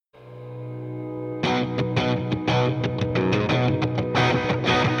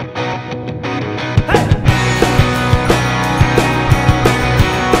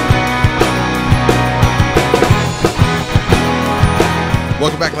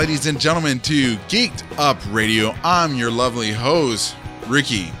ladies and gentlemen, to Geeked Up Radio. I'm your lovely host,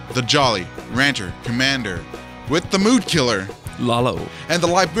 Ricky, the Jolly Rancher Commander, with the Mood Killer, Lalo, and the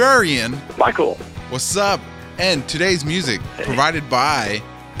Librarian, Michael. What's up? And today's music provided by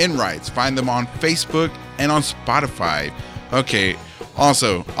Enrights. Find them on Facebook and on Spotify. Okay.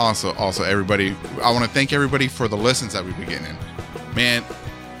 Also, everybody, I want to thank everybody for the listens that we've been getting. Man,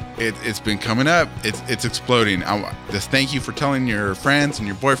 it's been coming up. It's exploding. Just thank you for telling your friends and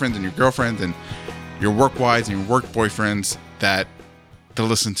your boyfriends and your girlfriends and your work wives and your work boyfriends that to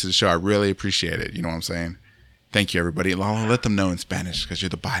listen to the show. I really appreciate it. You know what I'm saying? Thank you, everybody. Lalo, let them know in Spanish because you're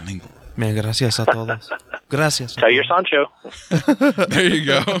the bilingual. Man, gracias a todos. Gracias. Tell your Sancho. There you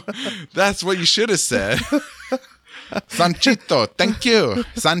go. That's what you should have said. Sanchito, thank you.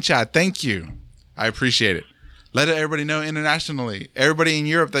 Sancha, thank you. I appreciate it. Let everybody know internationally. Everybody in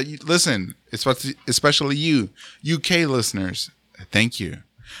Europe that you listen, especially you, UK listeners, thank you.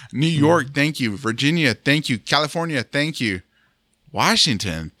 New York, thank you. Virginia, thank you. California, thank you.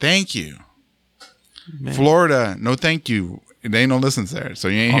 Washington, thank you. Man. Florida, no thank you. They ain't no listens there, so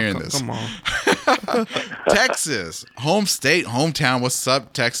you ain't hearing this. Come on. Texas, home state, hometown. What's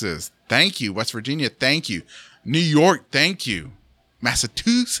up, Texas? Thank you. West Virginia, thank you. New York, thank you.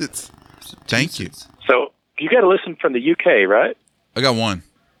 Massachusetts, thank you. So you got to listen from the UK, right? I got one.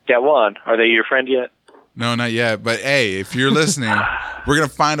 Got one. Are they your friend yet? No, not yet. But hey, if you're listening, we're gonna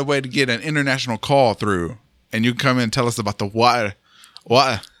find a way to get an international call through, and you come in and tell us about the what,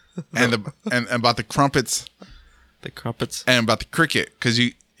 and about the crumpets, and about the cricket. Because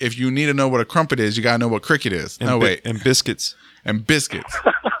if you need to know what a crumpet is, you gotta know what cricket is. And biscuits, and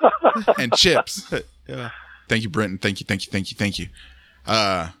chips. Yeah. Thank you, Brenton. Thank you.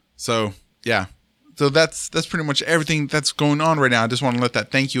 So that's pretty much everything that's going on right now. I just want to let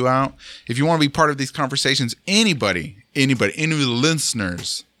that thank you out. If you want to be part of these conversations, anybody, any of the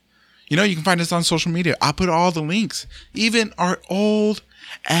listeners, you can find us on social media. I'll put all the links, even our old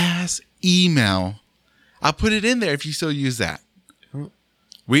ass email. I'll put it in there if you still use that.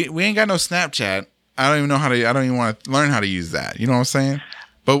 We ain't got no Snapchat. I don't even want to learn how to use that. You know what I'm saying?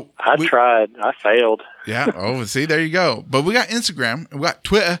 But I tried. I failed. Yeah. Oh, see, there you go. But we got Instagram, and we got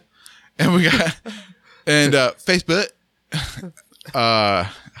Twitter, and we got Facebook.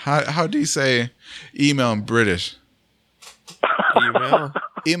 How do you say email in British?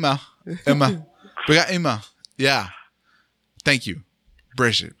 Email. We got email. Yeah. Thank you,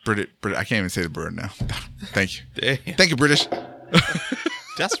 British. I can't even say the word now. Thank you. Damn. Thank you, British.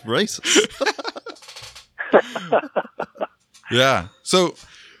 That's racist. Yeah. So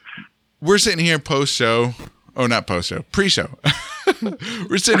we're sitting here pre-show. We're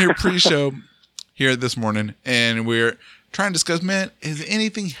sitting here pre-show here this morning, and we're trying to discuss, man, has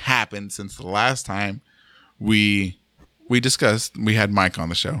anything happened since the last time we discussed, we had Mike on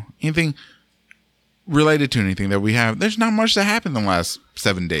the show? Anything related to anything that we have? There's not much that happened in the last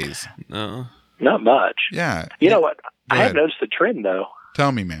 7 days. No. Not much. Yeah. You know what? I have noticed the trend, though.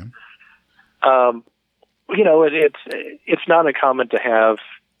 Tell me, man. It's not uncommon to have,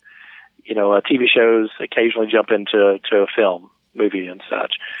 TV shows occasionally jump into a film, movie, and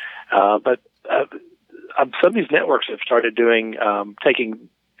such. But some of these networks have started doing taking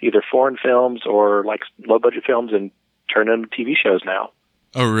either foreign films or like low budget films and turning them to TV shows now.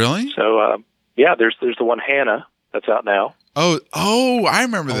 Oh, really? So there's the one Hannah that's out now. Oh, I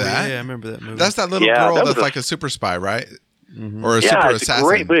remember that. Yeah, I remember that movie. That's that little girl that's like a super spy, right? Mm-hmm. Or a super assassin. It's a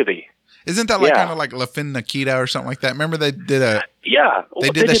great movie. Isn't that kind of like La Fin Nikita or something like that? Remember they did a they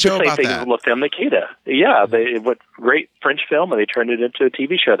did a show the same about thing that. as La Fin Nikita. Yeah, it went great French film, and they turned it into a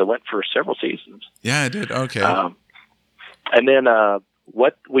TV show that went for several seasons. Yeah, it did. Okay. And then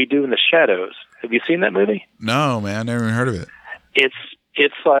What We Do in the Shadows. Have you seen that movie? No, man, I never even heard of it. It's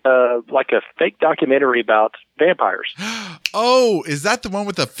like a fake documentary about vampires. Oh, is that the one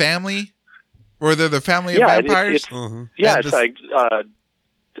with the family? Where they're the family of vampires? It's like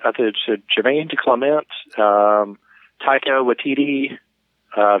I think it's Jermaine Clement, Taika Waititi.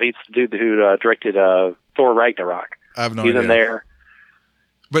 He's the dude who directed Thor Ragnarok. I have no idea. He's in there.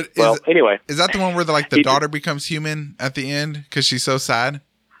 But anyway, is that the one where the daughter becomes human at the end because she's so sad?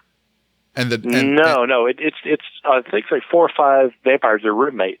 No. It's I think it's like 4 or 5 vampires. They're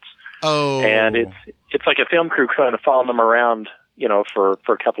roommates. Oh, and it's like a film crew kind of following them around, for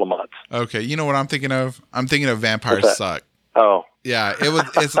a couple of months. Okay, you know what I'm thinking of? I'm thinking of Vampires Suck. Oh, yeah.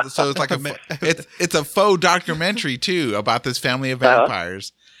 It's like it's a faux documentary too about this family of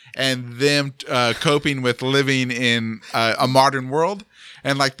vampires and them coping with living in a modern world.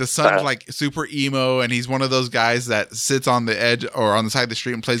 And like the son's like super emo, and he's one of those guys that sits on the edge or on the side of the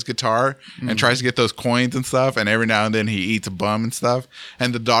street and plays guitar and tries to get those coins and stuff. And every now and then he eats a bum and stuff.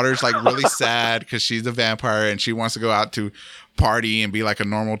 And the daughter's like really sad because she's a vampire and she wants to go out to party and be like a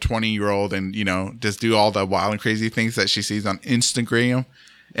normal 20-year-old and, you know, just do all the wild and crazy things that she sees on Instagram.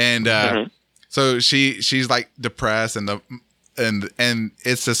 And so she's like depressed and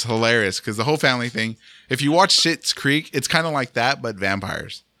it's just hilarious because the whole family thing. If you watch Schitt's Creek, it's kind of like that, but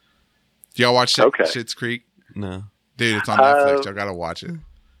vampires. Do y'all watch Schitt's Creek? No. Dude, it's on Netflix. Y'all gotta watch it.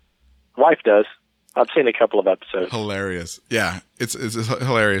 Wife does. I've seen a couple of episodes. Hilarious. Yeah, it's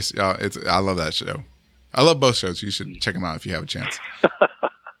hilarious. Y'all, I love that show. I love both shows. You should check them out if you have a chance.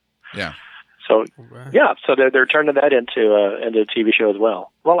 Yeah. So so they're turning that into a TV show as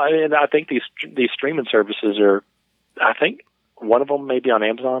well. Well, I think these streaming services are. I think one of them may be on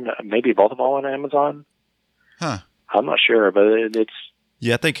Amazon. Maybe both of them on Amazon. Huh. I'm not sure, but it's.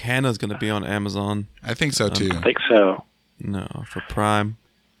 Yeah, I think Hannah's going to be on Amazon. I think so too. I think so. No, for Prime.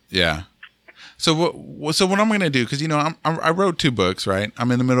 Yeah. So what I'm going to do, because, you know, I wrote 2 books, right?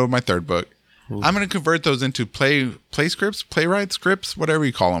 I'm in the middle of my 3rd book. Ooh. I'm going to convert those into play scripts, playwright scripts, whatever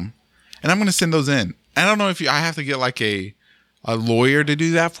you call them. And I'm going to send those in. I don't know if I have to get like a lawyer to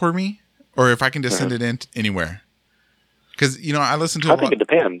do that for me or if I can just send it in anywhere. Because, you know, I listen to I think it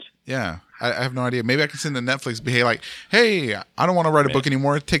depends. Yeah. I have no idea. Maybe I can send to Netflix, be like, hey, I don't want to write a book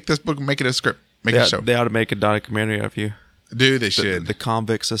anymore. Take this book and make it a script. Make it a show. They ought to make a documentary of you. Dude, they should. The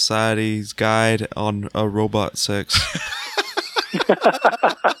Convict Society's Guide on Robot Sex.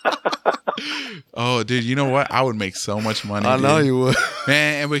 Oh, dude, you know what? I would make so much money. I know you would.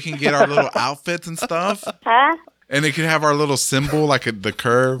 Man, and we can get our little outfits and stuff. Huh? And they could have our little symbol, like the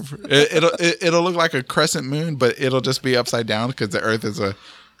curve. It'll look like a crescent moon, but it'll just be upside down because the Earth is a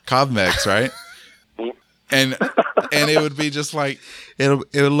convex, right? And it would be just like it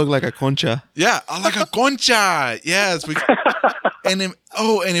would look like a concha. Yeah, like a concha. Yes, and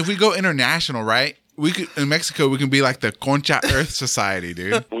if we go international, right? We could in Mexico. We can be like the Concha Earth Society,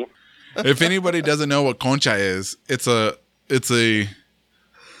 dude. If anybody doesn't know what concha is, it's a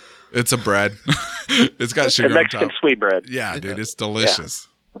bread. It's got sugar Mexican on top. Sweet bread. Yeah, dude, it's delicious.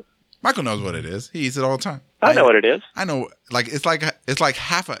 Yeah. Michael knows what it is. He eats it all the time. I know what it is. I know, it's like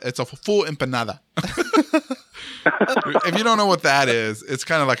it's a full empanada. If you don't know what that is, it's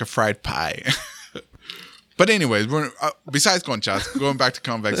kind of like a fried pie. But anyways, besides conchas, going back to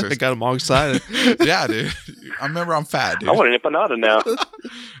convex. I got them all excited. Yeah, dude. I remember I'm fat, dude. I want an empanada now.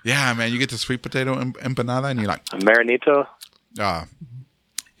 Yeah, man. You get the sweet potato empanada and you're like... A marinito.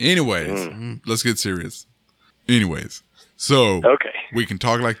 Anyways, let's get serious. Anyways, so we can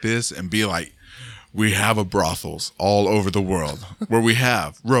talk like this and be like, we have a brothels all over the world where we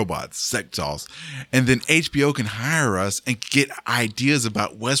have robots, sex dolls, and then HBO can hire us and get ideas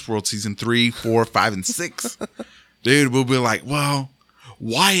about Westworld season 3, 4, 5, and 6. Dude, we'll be like, well,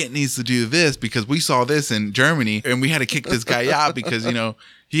 Wyatt needs to do this because we saw this in Germany and we had to kick this guy out because, you know,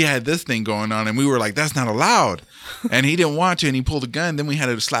 he had this thing going on and we were like, that's not allowed. And he didn't want to and he pulled a gun. Then we had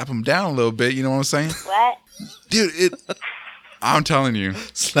to slap him down a little bit. You know what I'm saying? What? Dude, I'm telling you.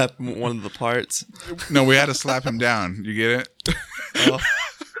 Slap one of the parts. No, we had to slap him down. You get it? Oh.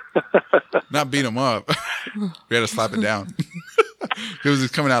 Not beat him up. We had to slap it down. It was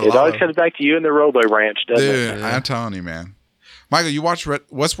just coming out. It always comes back to you and the Robo Ranch, doesn't it? Dude, I'm telling you, man. Michael, you watched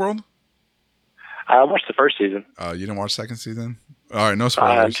Westworld? I watched the first season. You didn't watch second season? All right, no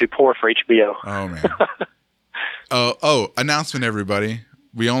spoilers. I'm too poor for HBO. Oh, man. Announcement, everybody.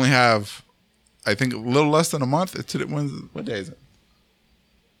 We only have, I think, a little less than a month. What day is it?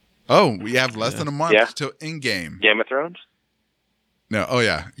 Oh, we have less than a month till Endgame. Game of Thrones? No,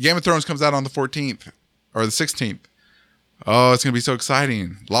 yeah. Game of Thrones comes out on the 14th or the 16th. Oh, it's going to be so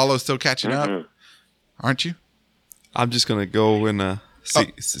exciting. Lalo's still catching up. Aren't you? I'm just going to go and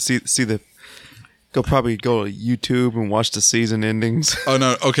see the... Probably go to YouTube and watch the season endings. Oh,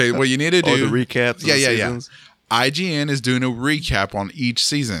 no. Okay, what you need to do... Or the recaps. Yeah. IGN is doing a recap on each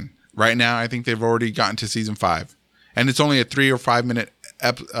season. Right now, I think they've already gotten to season 5. And it's only a 3 or 5 minute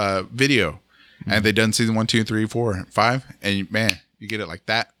video. And they've done season 1, 2, 3, 4, 5. And, man, you get it like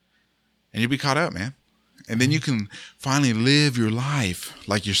that. And you'll be caught up, man. And then you can finally live your life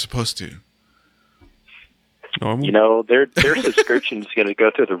like you're supposed to. Normal. You know, their subscription is going to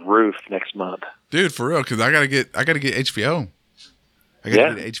go through the roof next month. Dude, for real, because I gotta get HBO. Get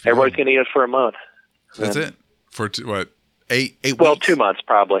HBO. Everybody's going to get it for a month. That's it for what? 8 weeks? Well, 2 months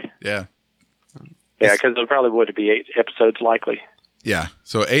probably. Yeah. Yeah, because there probably would be 8 episodes likely. Yeah,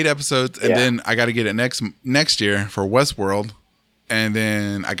 so 8 episodes, and then I got to get it next year for Westworld, and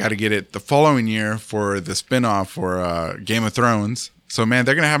then I got to get it the following year for the spinoff for Game of Thrones So, man,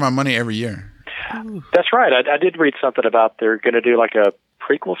 they're going to have my money every year. That's right. I did read something about they're going to do like a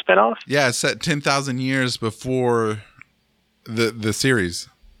prequel spinoff. Yeah, it's set 10,000 years before the series,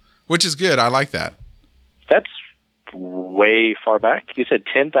 which is good. I like that. That's way far back. You said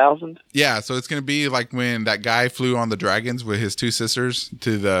 10,000? Yeah, so it's going to be like when that guy flew on the dragons with his two sisters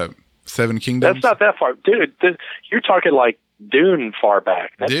to the Seven Kingdoms. That's not that far. Dude, you're talking like Dune far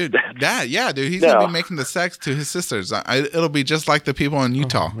back. Dude, he's going to be making the sex to his sisters. It'll be just like the people in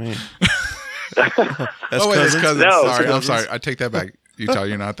Utah. Oh, man. That's cousins? cousins. No, sorry, cousins. I'm sorry. I take that back. Utah,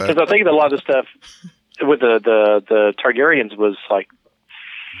 you're not that. Because I think a lot of the stuff with the Targaryens was like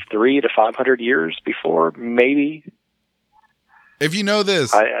 300 to 500 years before, maybe. If you know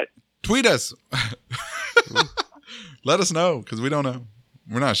this, I tweet us. Let us know, because we don't know.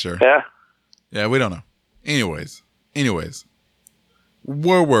 We're not sure. Yeah, we don't know. Anyways,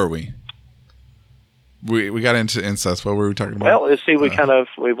 where were we? We got into incest. What were we talking about? Well, let's see. We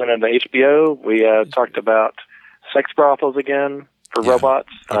went into HBO. We talked about sex brothels again for robots.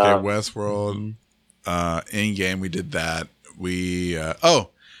 Okay, Westworld. In-game, we did that. We so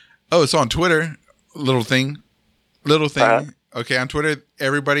on Twitter, little thing. Okay, on Twitter,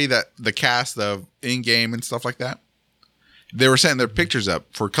 everybody the cast of In-game and stuff like that, they were setting their pictures up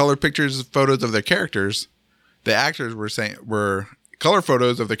for color pictures, photos of their characters. The actors were color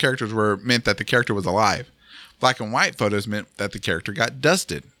photos of the characters meant that the character was alive. Black and white photos meant that the character got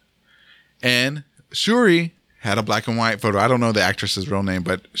dusted. And Shuri had a black and white photo. I don't know the actress's real name,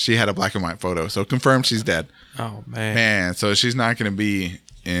 but she had a black and white photo. So confirmed she's dead. Oh, man. So she's not going to be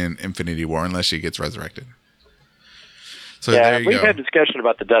in Infinity War unless she gets resurrected. So we've had discussion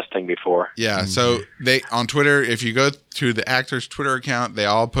about the dusting before. Yeah, so they on Twitter, if you go to the actor's Twitter account, they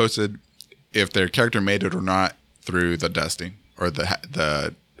all posted if their character made it or not through the dusting or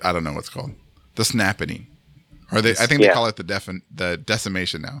the I don't know what's called, the snapping, or I think they call it the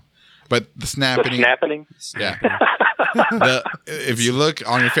decimation now, but the snapping. The snapping. Yeah. If you look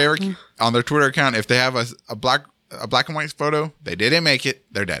on your favorite on their Twitter account, if they have a black and white photo, they didn't make it.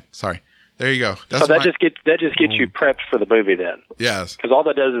 They're dead. Sorry. There you go. So that just gets you prepped for the movie then. Yes. Because all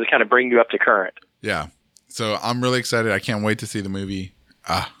that does is kind of bring you up to current. Yeah. So I'm really excited. I can't wait to see the movie.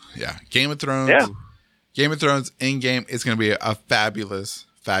 Yeah. Game of Thrones. Yeah. Game of Thrones In-game. It's going to be a fabulous.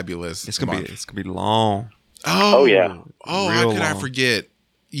 It's gonna be long. Oh yeah. Oh, Real how could I long. forget?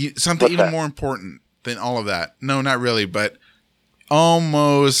 Something even more important than all of that. No, not really, but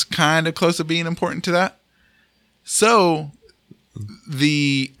almost kind of close to being important to that. So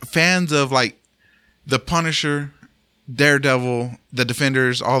the fans of like the Punisher, Daredevil, the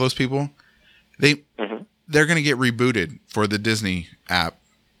Defenders, all those people, they're going to get rebooted for the Disney app.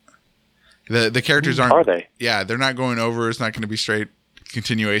 The characters aren't. Are they? Yeah, they're not going over. It's not going to be straight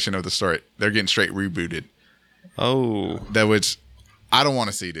continuation of the story. They're getting straight rebooted. Oh, Which I don't want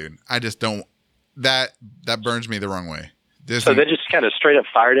to see, dude. I just don't. That burns me the wrong way. Disney, So they just kind of straight up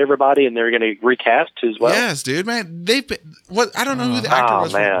fired everybody, and they're going to recast as well. Yes, dude, man. I don't know who the actor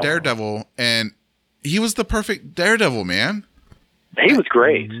was man. for Daredevil, and he was the perfect Daredevil, man. He was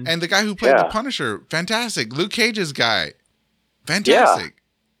great. And the guy who played the Punisher, fantastic. Luke Cage's guy, fantastic.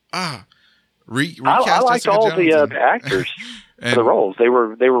 I Recast liked Jessica all Jones the actors for the roles. They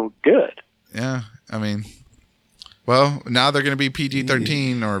were good. Yeah, I mean, well, now they're going to be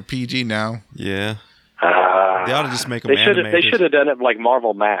PG-13 or PG now. yeah. They ought to just make them animated. They should have done it like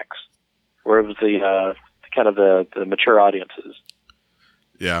Marvel Max, where it was the kind of the mature audiences.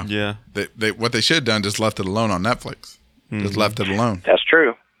 Yeah, Yeah. What they should have done just left it alone on Netflix. Just left it alone. That's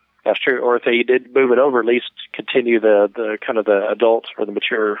true. Or if they did move it over, at least continue the kind of the adult or the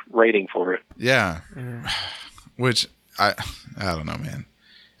mature rating for it. Yeah, which I don't know,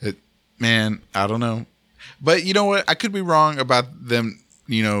 man. I don't know. But you know what? I could be wrong about them,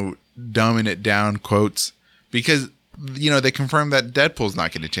 dumbing it down, quotes, because, they confirmed that Deadpool's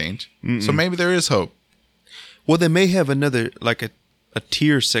not going to change. So maybe there is hope. Well, they may have another, like a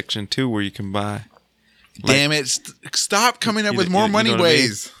tier section too, where you can buy. Damn it. Stop coming up with more money know what I mean?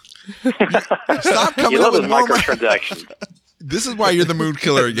 ways. Stop coming You up love with those more money. microtransactions. This is why you're the mood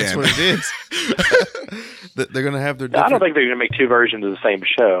killer again. That's what it is. They're going to have their I different... don't think they're going to make two versions of the same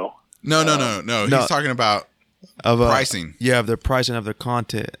show. No. He's talking about pricing. Yeah, of their pricing of their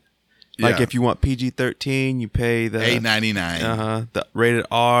content. Like if you want PG-13, you pay the $8.99. The rated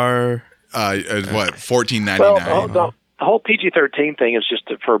R. What? $14.99. Well, the whole PG-13 thing is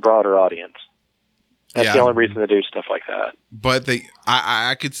just for a broader audience. That's the only reason to do stuff like that. But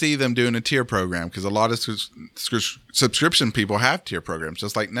I could see them doing a tier program because a lot of subscription people have tier programs,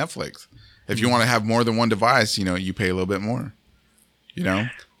 just like Netflix. If you want to have more than one device, you pay a little bit more. Yeah.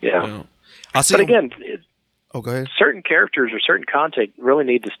 I'll see. But again, Oh, go ahead. certain characters or certain content really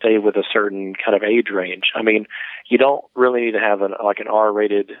need to stay with a certain kind of age range. I mean, you don't really need to have an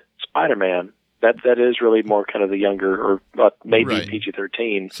R-rated Spider-Man. That is really more kind of the younger or maybe Right.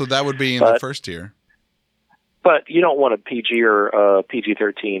 PG-13. So that would be in the first tier. But you don't want a PG or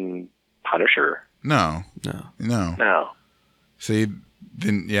PG-13 Punisher. No. No. See,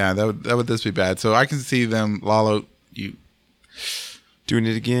 then that would just be bad. So I can see them, Lalo. Doing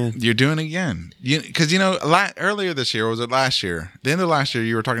it again. You're doing it again. Because earlier this year, or was it last year? The end of last year,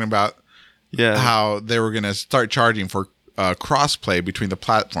 you were talking about how they were going to start charging for cross-play between the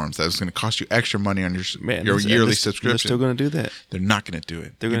platforms. That was going to cost you extra money on your yearly subscription. They're still going to do that. They're not going to do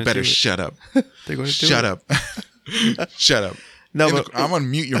it. You better shut up. They're going to do shut it. up. Shut up. No, I'm going to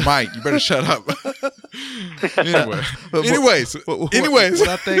mute your mic. You better shut up. Anyways. What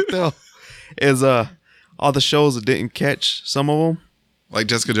I think though is all the shows that didn't catch, some of them, like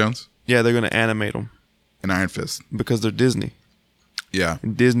Jessica Jones. Yeah, they're going to animate them and Iron Fist because they're Disney. Yeah,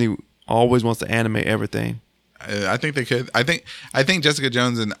 and Disney always wants to animate everything. I think they could. I think Jessica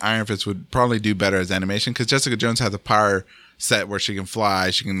Jones and Iron Fist would probably do better as animation because Jessica Jones has a power set where she can fly,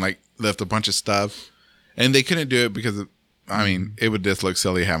 she can like lift a bunch of stuff, and they couldn't do it because it would just look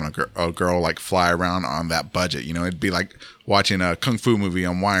silly having a girl like fly around on that budget. It'd be like watching a kung fu movie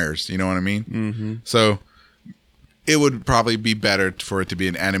on wires. You know what I mean? Mm-hmm. So it would probably be better for it to be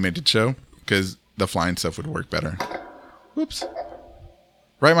an animated show because the flying stuff would work better. Whoops.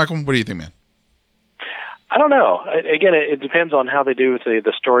 Right, Michael? What do you think, man? I don't know. Again, it depends on how they do with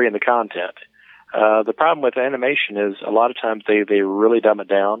the story and the content. The problem with animation is a lot of times they really dumb it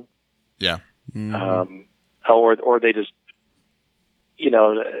down. Yeah. Mm-hmm. Or they just,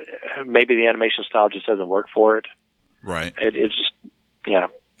 maybe the animation style just doesn't work for it. Right. It's just, yeah.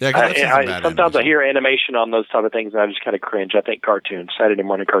 Yeah, sometimes I hear animation on those type of things and I just kind of cringe. I think cartoons, Saturday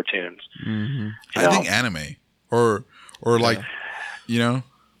morning cartoons. Mm-hmm. I think anime or like,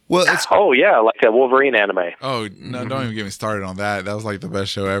 Well, it's like that Wolverine anime. Oh no! Don't even get me started on that. That was like the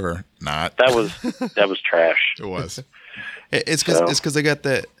best show ever. Not that was trash. It was. It's because they got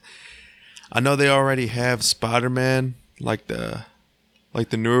that. I know they already have Spider-Man, like the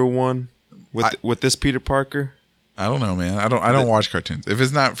newer one with this Peter Parker. I don't know, man. I don't watch cartoons. If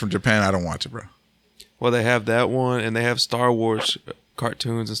it's not from Japan, I don't watch it, bro. Well, they have that one, and they have Star Wars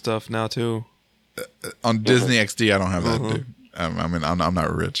cartoons and stuff now too. On Disney XD, I don't have that, dude. I'm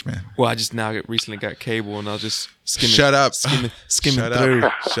not rich, man. Well, I just recently got cable, and I was just skimming. Shut up. Skimming Shut through.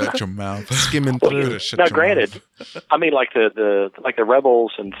 Up. Shut your mouth. Skimming through. Now, granted, like the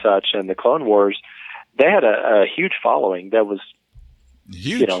Rebels and such, and the Clone Wars, they had a huge following that was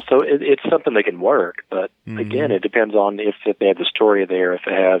huge. So it's something that can work. But again, it depends on if they have the story there, if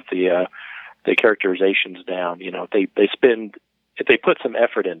they have the characterizations down. If they put some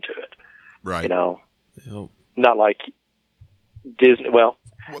effort into it, right? Not like Disney. Well,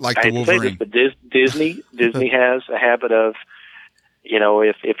 like I the hate to say Wolverine. this, but Disney has a habit of,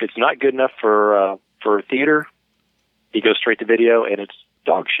 if it's not good enough for theater, it goes straight to video, and it's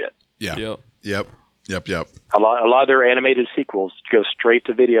dog shit. Yeah. Yep. A lot of their animated sequels go straight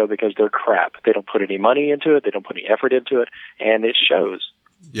to video because they're crap. They don't put any money into it. They don't put any effort into it, and it shows.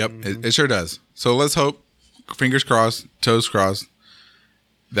 Yep, it sure does. So let's hope, fingers crossed, toes crossed,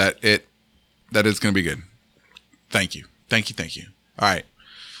 that it's going to be good. Thank you. All right.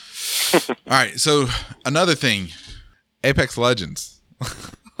 All right. So another thing, Apex Legends.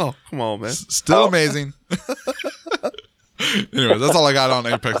 Oh, come on, man. Still amazing. Anyway, that's all I got on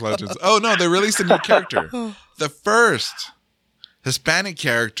Apex Legends. Oh, no, they released a new character. The first Hispanic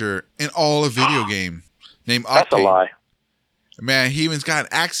character in all of video game named Octane. That's a lie. Man, he even's got an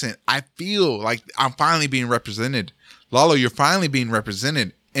accent. I feel like I'm finally being represented. Lalo, you're finally being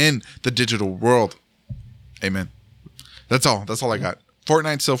represented in the digital world. Amen. That's all. That's all I got.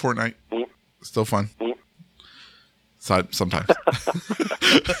 Fortnite's still Fortnite. Still fun. Sometimes.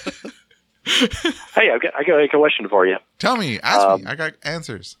 Hey, I got a question for you. Tell me. Ask me. I got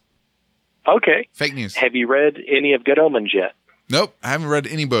answers. Okay. Fake news. Have you read any of Good Omens yet? Nope. I haven't read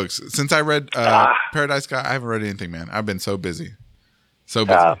any books. Since I read Paradise Sky, I haven't read anything, man. I've been so busy. I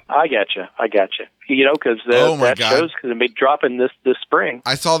got you. Because that show's going to be dropping this spring.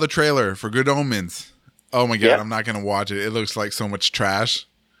 I saw the trailer for Good Omens. Oh, my God. Yep. I'm not going to watch it. It looks like so much trash.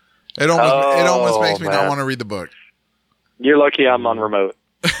 It almost makes me not want to read the book. You're lucky I'm on remote.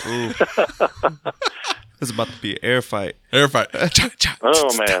 It's about to be an air fight. Oh,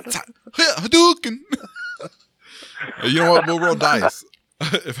 man. Hadouken. You know what? We'll roll dice.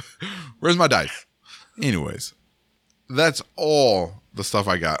 Where's my dice? Anyways, that's all the stuff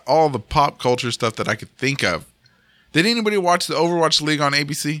I got. All the pop culture stuff that I could think of. Did anybody watch the Overwatch League on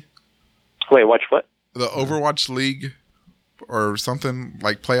ABC? Wait, watch what? the Overwatch League or something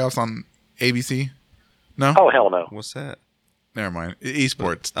like playoffs on ABC? No. Oh hell no. What's that? Never mind.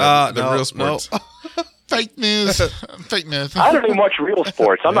 Esports. The no, real sports. no. Fake news. Fake news. I don't even watch real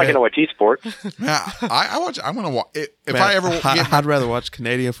sports. I'm not going to watch esports. Yeah, I watch. I'm gonna watch. If Man, I ever get I'd rather watch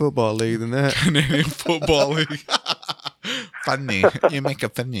Canadian Football League than that. Canadian Football League. Funny. You make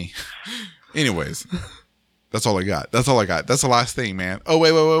it funny. Anyways, that's all I got. That's the last thing, man. Oh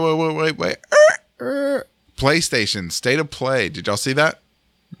wait. PlayStation State of Play. Did y'all see that?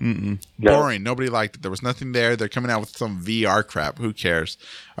 Mm-mm. No. Boring. Nobody liked it. There was nothing there. They're coming out with some VR crap. Who cares?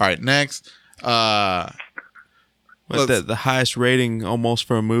 All right, next. What's that? The highest rating almost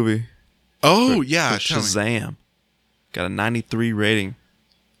for a movie. Oh, for tell me. Shazam. Got a 93 rating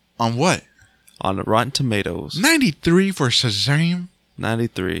On what? on the Rotten Tomatoes. 93 for Shazam?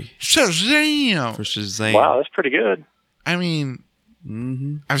 93 Shazam! for Shazam. Wow, that's pretty good. I mean,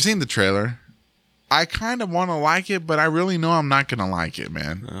 I've seen the trailer. I kind of want to like it, but I really know I'm not going to like it,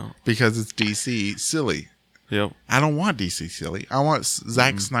 man. Oh. Because it's DC silly. Yep. I don't want DC silly. I want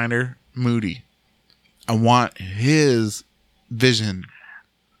Zack Snyder moody. I want his vision.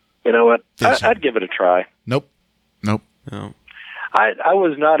 You know what? I'd give it a try. Nope. Yep. I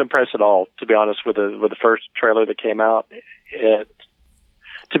was not impressed at all, to be honest, with the first trailer that came out.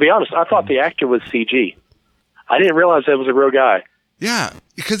 To be honest, I thought the actor was CG. I didn't realize that was a real guy. Yeah,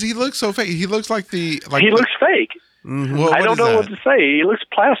 because he looks so fake. He looks like He looks fake. Well, I don't know what to say. He looks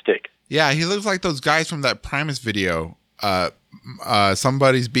plastic. Yeah, he looks like those guys from that Primus video.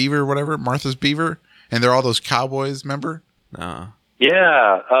 Somebody's Beaver, whatever, Martha's Beaver, and they're all those cowboys. Remember? Nah.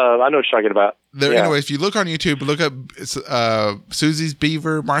 Yeah, I know what you're talking about. Anyway, if you look on YouTube, look up Susie's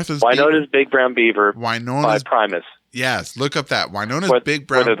Beaver, Martha's Winona's Big Brown Beaver by Winona's Primus. Yes, look up that Winona's Where Big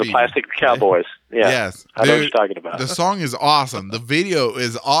Brown they're the Beaver. plastic cowboys. Yeah. Yes, I know what you're talking about. The song is awesome. The video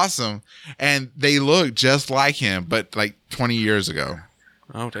is awesome, and they look just like him, but like 20 years ago.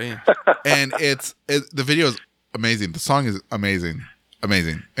 Oh damn. And the video is amazing. The song is amazing.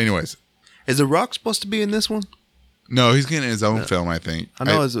 Anyways, Is The Rock supposed to be in this one? no, he's getting his own film, I think. I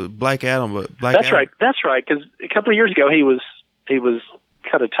know it's a Black Adam, but That's right. Because a couple of years ago he was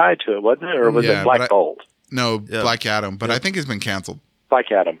kind of tied to it, wasn't it? Or was it Black Bolt? No, Yeah. Black Adam, but I think it's been canceled. Black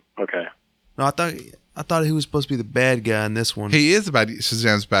Adam. Okay. No, I thought he was supposed to be the bad guy in this one. He is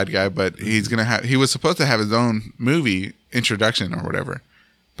Shazam's bad guy, but he was supposed to have his own movie introduction or whatever,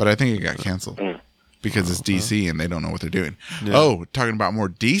 but I think it got canceled because it's DC and they don't know what they're doing. Yeah. Oh, talking about more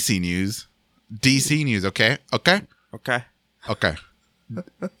DC news. Okay.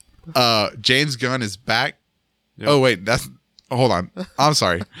 James Gunn is back. Yep. Oh wait, hold on. I'm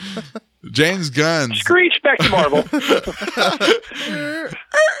sorry. James Gunn's Screech back to Marvel.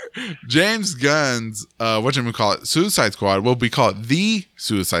 James Gunn's whatchamacallit, Suicide Squad will be called The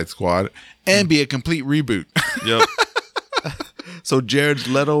Suicide Squad and be a complete reboot. Yep. So Jared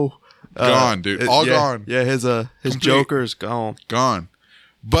Leto Gone, dude. All gone. Yeah, his Complete. Joker is gone. Gone.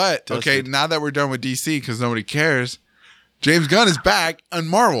 But Dusted. okay, now that we're done with DC because nobody cares, James Gunn is back on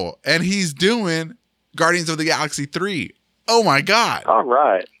Marvel and he's doing Guardians of the Galaxy 3. Oh my God. All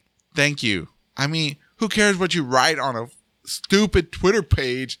right. Thank you. I mean, who cares what you write on a stupid Twitter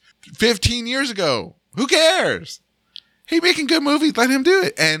page 15 years ago? Who cares? He making good movies. Let him do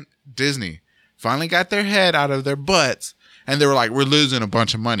it. And Disney finally got their head out of their butts. And they were like, we're losing a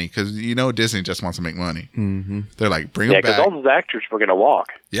bunch of money because, Disney just wants to make money. Mm-hmm. They're like, bring Yeah, them because back. all those actors were going to walk.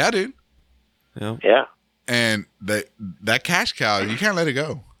 Yeah, dude. Yep. Yeah. And that cash cow, you can't let it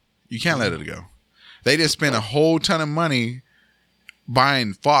go. You can't let it go. They just spent a whole ton of money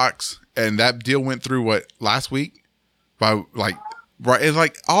buying Fox, and that deal went through last week? It's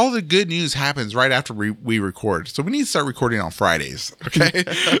like all the good news happens right after we record. So we need to start recording on Fridays, okay?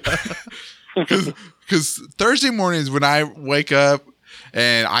 Because Thursday mornings when I wake up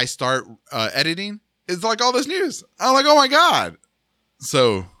and I start editing, it's like all this news. I'm like, oh my God.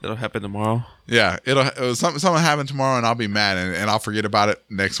 So It'll happen tomorrow. yeah, something happen tomorrow, and I'll be mad, and I'll forget about it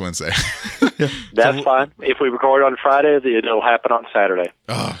next Wednesday. That's fine. If we record on Friday, it'll happen on Saturday.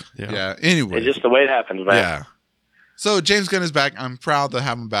 Oh, Yeah. yeah. Anyway, It's just the way it happens, man. yeah. So James Gunn is back. I'm proud to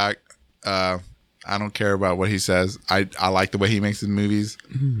have him back. I don't care about what he says. I like the way he makes his movies.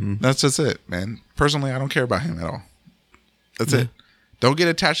 Mm-hmm. That's just it, man. Personally, I don't care about him at all. That's it. Don't get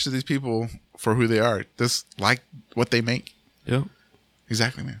attached to these people for who they are. Just like what they make. Yep.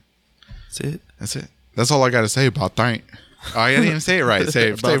 Exactly, man. That's it. That's all I got to say about that. Oh, I didn't even say it right.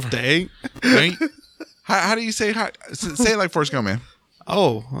 Say Dang. How do you say say it like Forrest Gump, man?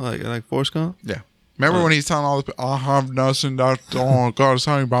 Oh, like Forrest Gump? Yeah. Remember when he's telling all the I have nothing that God is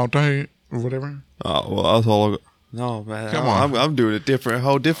saying about that or whatever? Oh, well, that's all. No, man. Come on. I'm doing a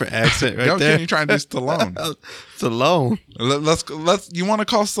whole different accent right there. You trying to do Stallone? Stallone. Let's. You want to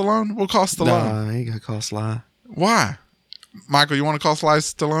call Stallone? We'll call Stallone. Nah, I ain't gonna call Sly. Why, Michael? You want to call Sly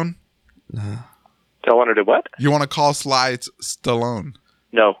Stallone? Nah. Do I want to do what? You want to call Sly Stallone?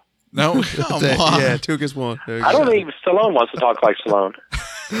 No. No, come on. Yeah, 2 against 1. I don't think Stallone wants to talk like Stallone.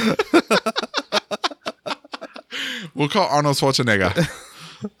 We'll call Arnold Schwarzenegger.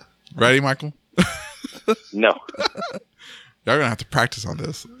 Ready, Michael? No. Y'all gonna have to practice on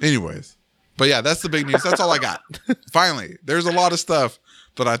this. Anyways. But yeah, that's the big news. That's all I got. Finally, there's a lot of stuff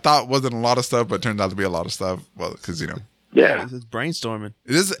that I thought wasn't a lot of stuff, but turned out to be a lot of stuff. Well, because Yeah. It's brainstorming.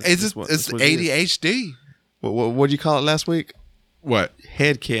 it's ADHD. What did you call it last week? What?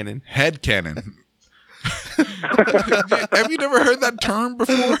 Head cannon. Head cannon. Have you never heard that term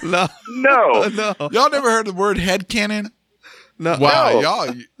before? No. No. Y'all never heard the word head cannon? No. Wow, No.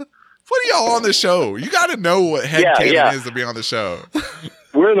 y'all. What are y'all on the show? You got to know what head cannon is to be on the show.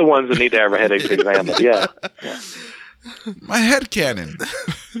 We're the ones that need to have our headaches examined. Yeah. My head cannon.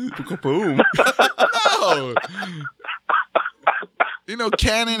 Boom. No.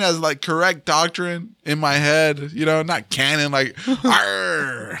 Canon as like correct doctrine in my head. Not canon like.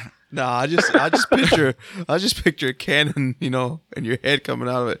 Arr. No, I just picture a cannon, and your head coming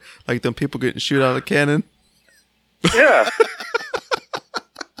out of it, like them people getting shoot out of a cannon. Yeah.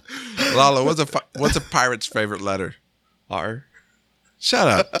 Lalo, what's a pirate's favorite letter? R. Shut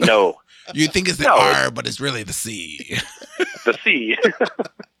up. No. You think it's the No. R, but it's really the C. The C.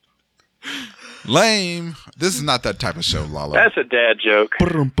 Lame. This is not that type of show, Lalo. That's a dad joke.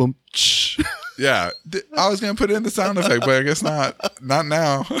 Yeah, I was gonna put in the sound effect, but I guess not. Not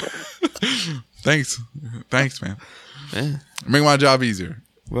now. Thanks, man. Yeah. Make my job easier.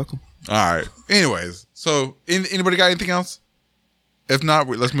 Welcome. All right. Anyways, so anybody got anything else? If not,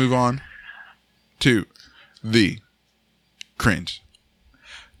 let's move on to the cringe.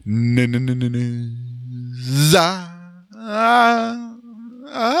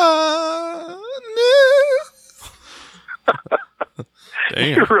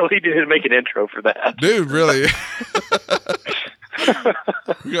 Damn. You really didn't make an intro for that. Dude, really?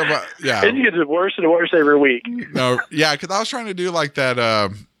 Yeah. It gets worse and worse every week. No, yeah, because I was trying to do like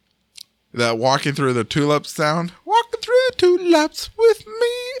that walking through the tulips sound. Walking through the tulips with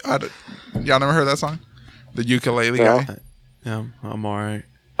me. Y'all never heard that song? The ukulele guy? Yeah, I'm all right.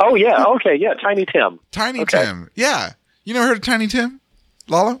 Oh, yeah. Okay. Yeah. Tiny Tim. Tiny Tim. Yeah. You never heard of Tiny Tim?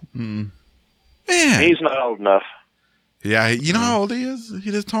 Lalo? Mm. Man. He's not old enough. Yeah. You know how old he is? He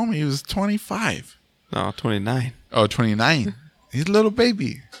just told me he was 25. No, 29. Oh, 29. He's a little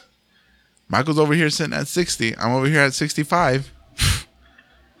baby. Michael's over here sitting at 60. I'm over here at 65.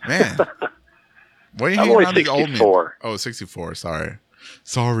 Man. What are you hanging around these old men? 64. Oh, 64.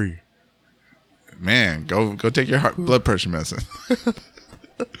 Sorry. Man, go take your blood pressure medicine.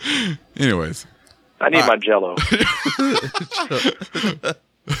 Anyways. I need my Jell-O.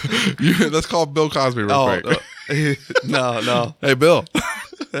 Let's call Bill Cosby real quick. No. Hey, Bill.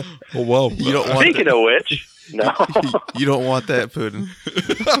 Oh, whoa. You don't want Speaking of which, no. You don't want that pudding.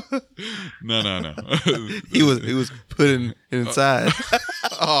 No. He was putting it inside.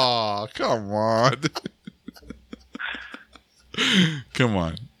 Oh, come on. Come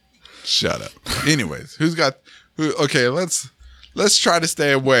on. Shut up. Anyways, okay, let's try to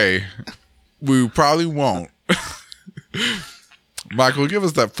stay away. We probably won't. Michael, give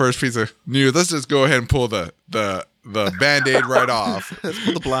us that first piece of news. Let's just go ahead and pull the Band-Aid right off. Let's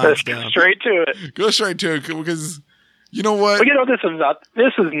pull the blinds down. Straight to it. Go straight to it because you know what? Well, this is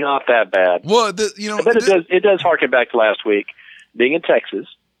not that bad. Well, But it does harken back to last week. Being in Texas,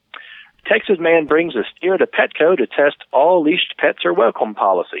 Texas man brings a steer to Petco to test all leashed pets are welcome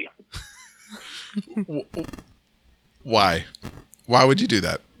policy. Why? Why would you do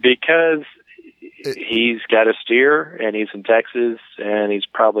that? Because he's got a steer and he's in Texas and he's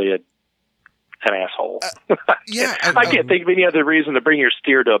probably an asshole. Yeah, I can't think of any other reason to bring your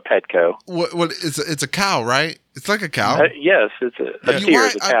steer to a Petco. What? It's a cow, right? It's like a cow. Yes, it's a steer.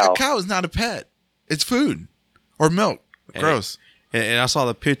 Is a cow. A cow is not a pet. It's food or milk. Gross. And I saw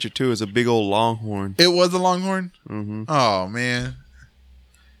the picture too. It's a big old longhorn. It was a longhorn. Mm-hmm. Oh man.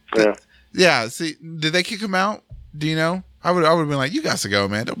 Yeah. Yeah. See, did they kick him out? Do you know? I would have been like, you got to go,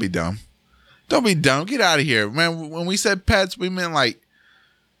 man. Don't be dumb. Don't be dumb. Get out of here, man. When we said pets, we meant like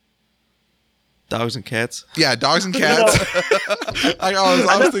dogs and cats. Yeah, dogs and cats.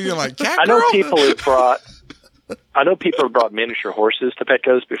 I was thinking like cat. I know girl? people have brought miniature horses to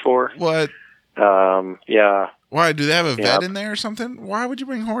Petco's before. What? Yeah. Why do they have a vet in there or something? Why would you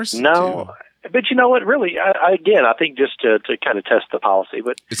bring horses? No, But you know what? Really, I think just to kind of test the policy.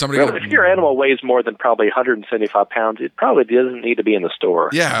 But really, if your animal weighs more than probably 175 pounds, it probably doesn't need to be in the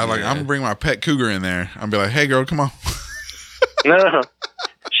store. Yeah, like I'm gonna bring my pet cougar in there. I'm be like, hey, girl, come on. No,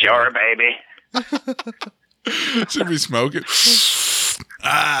 sure, baby. Should be smoking. Smells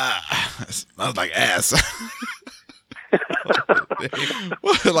like ass.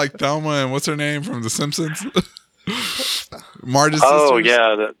 Like Thelma and what's her name from The Simpsons? Marge's sisters. Oh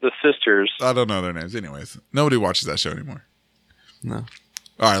yeah, the sisters. I don't know their names. Anyways, nobody watches that show anymore. No.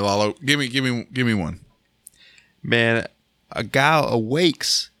 All right, Lalo, give me one. Man, a guy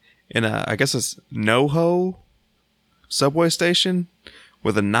awakes in I guess it's NoHo subway station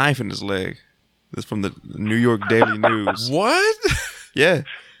with a knife in his leg. This is from the New York Daily News. What? Yeah.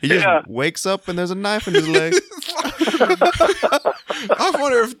 He just wakes up and there's a knife in his leg. I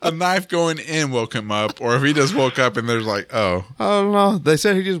wonder if the knife going in woke him up, or if he just woke up and there's like, oh. I don't know. They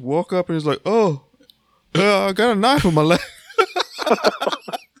said he just woke up and he's like, oh, I got a knife in my leg.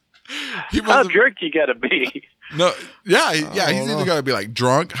 How drunk you gotta be? No, yeah. He's either gotta be like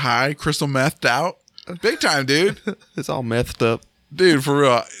drunk, high, crystal methed out, big time, dude. It's all methed up, dude. For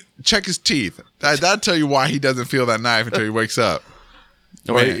real, check his teeth. That'll tell you why he doesn't feel that knife until he wakes up.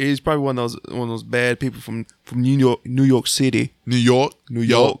 Or he's probably one of those bad people from New York City. New York.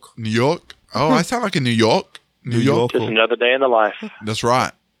 Oh, I sound like a New York. Just another day in the life. That's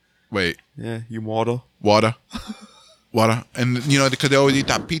right. Wait. Yeah, you water. And you know, because they always eat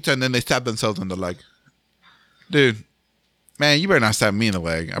that pizza and then they stab themselves in the leg. Dude, man, you better not stab me in the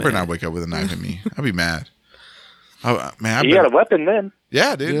leg. I better not wake up with a knife in me. I'll be mad. You got a weapon then.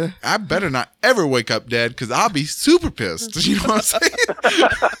 Yeah, dude. Yeah. I better not ever wake up dead because I'll be super pissed. You know what I'm saying?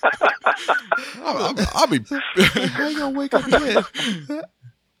 I'll be. How you gonna wake up dead?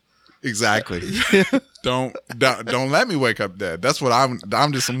 Exactly. Don't let me wake up dead. That's what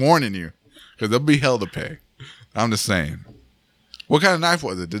I'm just warning you, because there'll be hell to pay. I'm just saying. What kind of knife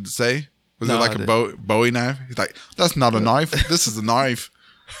was it? Did it say? Was it like a Bowie knife? He's like, that's not a knife. This is a knife.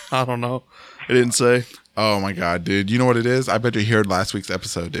 I don't know. It didn't say. Oh my God, dude. You know what it is? I bet you heard last week's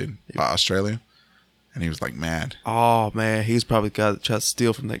episode, dude, about Australia. And he was like mad. Oh man, he's probably got to try to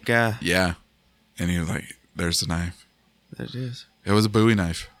steal from that guy. Yeah. And he was like, there's the knife. There it is. It was a Bowie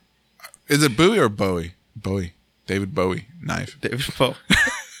knife. Is it Bowie or Bowie? Bowie. David Bowie knife. David Bowie.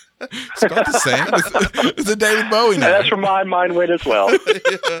 It's about the same. It's a David Bowie knife. That's where my mind went as well.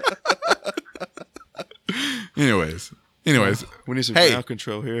 Anyways, we need some ground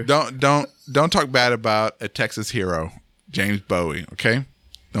control here. Don't talk bad about a Texas hero, James Bowie. Okay,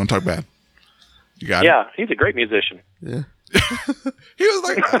 don't talk bad. You got it. Yeah, he's a great musician. Yeah, he was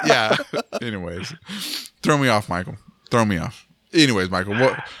like, yeah. Anyways, throw me off, Michael. Throw me off. Anyways, Michael,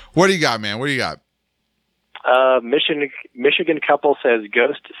 what do you got, man? What do you got? Michigan couple says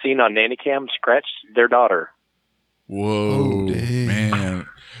ghost seen on nanny cam scratched their daughter. Whoa, man!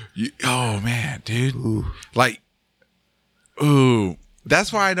 Man, dude. Ooh. Like, ooh,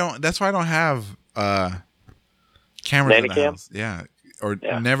 that's why I don't have cameras in the house. Yeah, or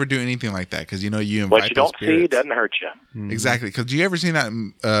never do anything like that, because you invite what you don't spirits. See doesn't hurt you. Mm-hmm. Exactly. Because do you ever seen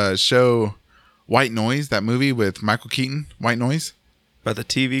that show White Noise? That movie with Michael Keaton, White Noise, about the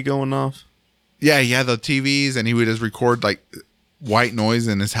TV going off. Yeah, he had the TVs, and he would just record like white noise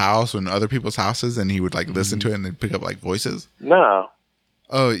in his house and other people's houses, and he would like listen to it and then pick up like voices. No.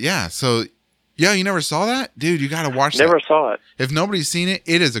 Oh yeah, so yeah, you never saw that, dude? You got to watch. Never saw it. If nobody's seen it,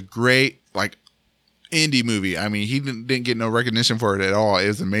 it is a great like indie movie. I mean, he didn't get no recognition for it at all. It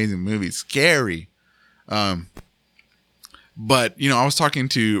was an amazing movie, scary. But I was talking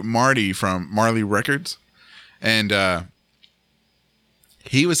to Marty from Marley Records, and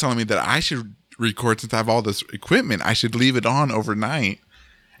he was telling me that I should record, since I have all this equipment, I should leave it on overnight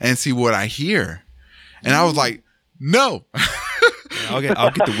and see what I hear. And I was like, no. I'll get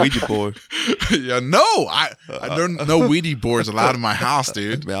the Ouija board. Yeah, no. I don't no Ouija boards allowed in my house,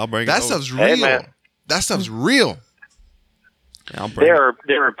 dude. Man, I'll bring that stuff's real. Hey, that stuff's real. Yeah,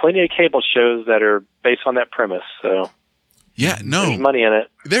 there are plenty of cable shows that are based on that premise, so yeah, no, there's money in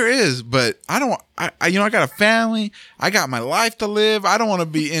it. There is, but I don't. I got a family. I got my life to live. I don't want to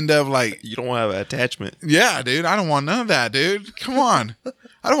be end up like. You don't want to have an attachment. Yeah, dude. I don't want none of that, dude. Come on.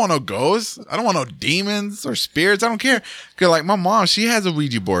 I don't want no ghosts. I don't want no demons or spirits. I don't care. Cause like my mom, she has a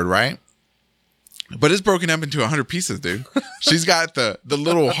Ouija board, right? But it's broken up into 100 pieces, dude. She's got the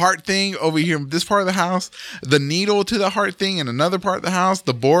little heart thing over here in this part of the house, the needle to the heart thing in another part of the house,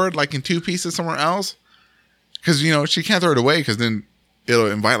 the board like in 2 pieces somewhere else. Because, she can't throw it away because then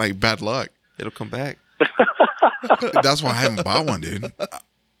it'll invite, like, bad luck. It'll come back. That's why I haven't bought one, dude.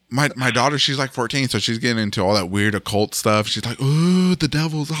 my daughter, she's like 14, so she's getting into all that weird occult stuff. She's like, "Ooh, the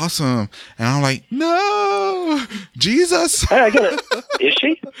devil's awesome," and I'm like, "No, Jesus." Hey, I got it. Is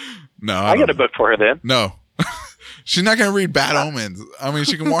she? No, I got a book for her then. No, she's not gonna read Bad Omens. I mean,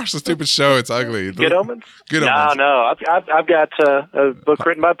 she can watch the stupid show. It's ugly. Good Omens? Good Omens. No. I've got a book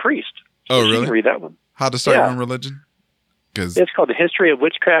written by a priest. Oh, So she really? can read that one. How to Start Yeah. Your Own Religion? Because It's called The History of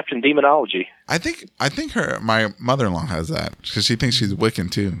Witchcraft and Demonology. I think my mother-in-law has that because she thinks she's Wiccan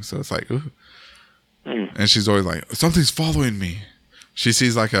too. So it's like, ooh. And she's always like, something's following me. She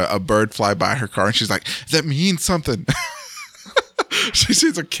sees like a bird fly by her car and she's like, that means something. She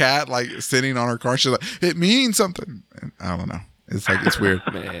sees a cat like sitting on her car. She's like, it means something. And I don't know. It's like, it's weird.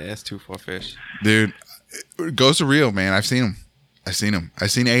 Man, that's too far-fetched. Dude, ghosts are real, man. I've seen them.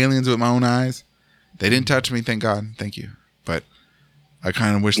 I've seen aliens with my own eyes. They didn't touch me, thank God. Thank you. But I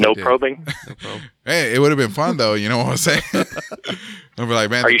kind of wish No they did. probing. Hey, it would have been fun though. You know what I'm saying? I'd be like,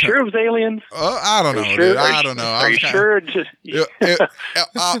 man. Are you sure it was aliens? I don't know, Sure? dude. I don't know. Are you sure?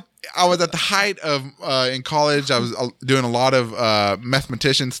 I was at the height of in college. I was doing a lot of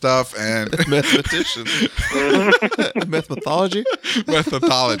mathematician stuff and Mathematician. Methology?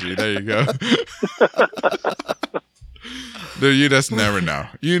 Methology. There you go. Dude, you just never know.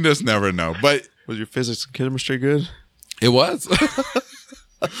 You just never know. But Was your physics and chemistry good? it was.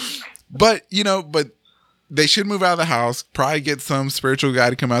 But they should move out of the house, probably get some spiritual guy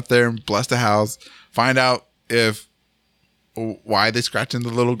to come out there and bless the house, find out why they scratching the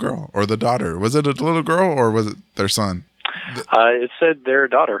little girl or the daughter. Was it a little girl or was it their son? It said their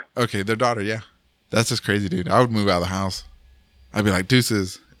daughter. Okay, their daughter, yeah. That's just crazy, dude. I would move out of the house. I'd be like,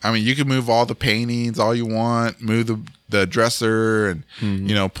 deuces. I mean, you can move all the paintings, all you want, move the dresser and,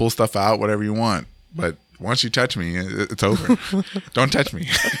 pull stuff out, whatever you want. But once you touch me, it's over. Don't touch me.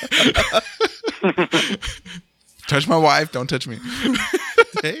 Touch my wife, don't touch me.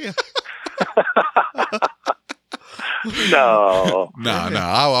 Damn. No. No,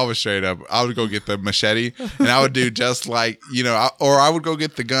 I was straight up. I would go get the machete and I would do just like, or I would go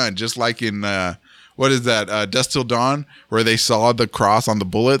get the gun, just like in, what is that? Dusk Till Dawn, where they saw the cross on the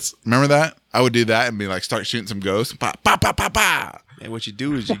bullets. Remember that? I would do that and be like, start shooting some ghosts. Pa, pa, pa, pa, pa. And what you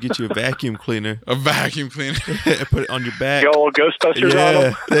do is you get you a vacuum cleaner A vacuum cleaner. and put it on your back. Go all Ghostbusters on Yeah,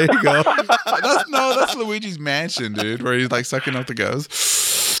 them. there you go. That's Luigi's Mansion, dude, where he's like sucking up the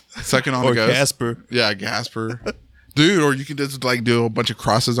ghosts. Sucking on Or the ghosts. Casper. Yeah, Gasper. Dude, or you can just like do a bunch of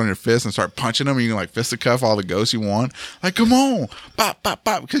crosses on your fist and start punching them. And you can like fisticuff all the ghosts you want. Like, come on, bop, bop,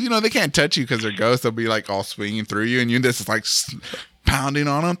 bop. Because they can't touch you because they're ghosts. They'll be like all swinging through you, and you just like pounding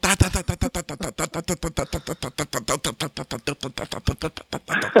on them.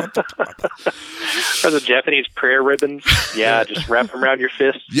 Or the Japanese prayer ribbons. Yeah, just wrap them around your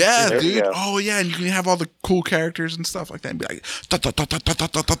fist. Yeah, There you dude. go. Oh, yeah, and you can have all the cool characters and stuff like that. And be like,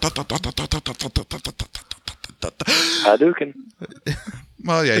 Hadouken.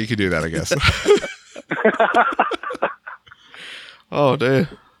 well, yeah, you could do that, I guess. Oh, damn.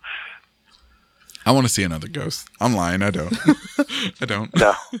 I want to see another ghost. I'm lying. I don't. I don't.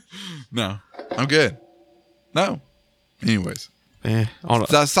 No. No, I'm good. No. Anyways, Man,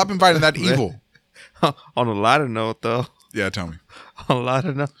 stop inviting that evil. on a lighter note, though. Yeah, tell me. On a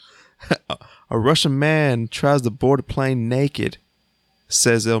lighter note. A Russian man tries to board a plane naked.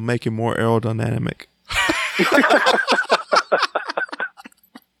 Says they'll make it more aerodynamic.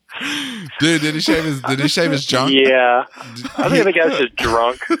 Dude, did he shave his junk? Yeah. I think the guy's just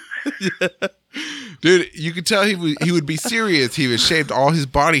drunk. Dude, you could tell he would be serious. He would shaved all his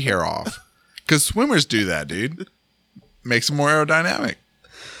body hair off. Because swimmers do that, dude. Makes them more aerodynamic.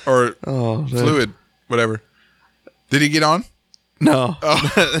 Or fluid, whatever. Did he get on? No.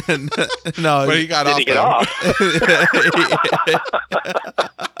 Oh. No. But he got Did off. he get though. off?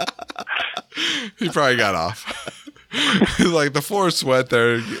 He probably got off. He's like, the floor is sweat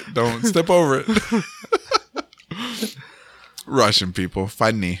there. Don't step over it. Russian people.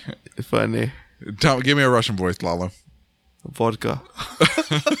 Funny. Funny. Give me a Russian voice, Lalo. Vodka.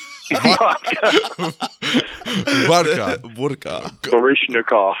 Vodka. Vodka.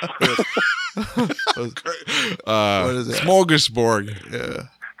 Baryshnikov. What is it? Smorgasbord. Yeah.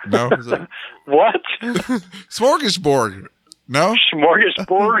 No? What? Smorgasbord. No?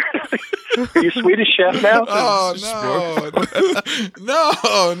 Smorgasbord? Are you Swedish chef now? Oh, no.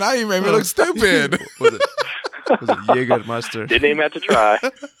 No. Now you made me look stupid. Was it Jägermeister? Didn't even have to try.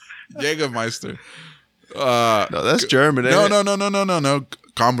 Jägermeister. No, that's German. No, ain't it? no.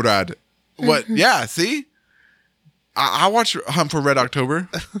 Comrade. What? Yeah, see? I watch Hunt for Red October.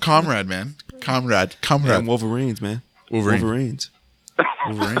 Comrade, man. Comrade. And Wolverines, man. Wolverines.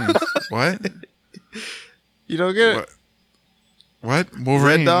 What? You don't get it? What? What?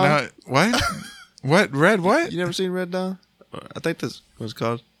 Wolverine? Red Dawn? No, what? What? Red what? You never seen Red Dawn? I think that's what it's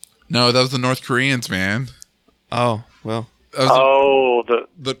called. No, that was the North Koreans, man. Oh, well. That was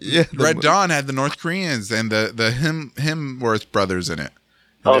the Red Dawn had the North Koreans and the Hemsworth brothers in it.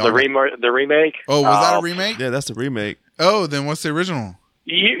 the remake. Oh, was that a remake? Yeah, that's the remake. Oh, then what's the original?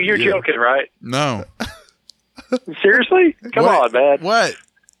 You're joking, right? No. Seriously? Come on, man. What?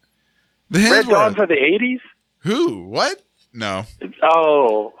 The Red Dawn Hemsworth. for the 80s? Who? What? No.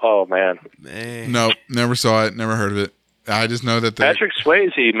 Oh man. Man. No, never saw it. Never heard of it. I just know that Patrick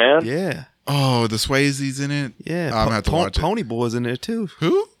Swayze, man. Yeah. Oh, the Swayze's in it. Yeah. I'm gonna have to watch it. Pony Boy's in there too.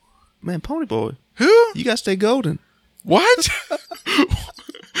 Who? Man, Pony Boy. Who? You gotta stay golden. What? Are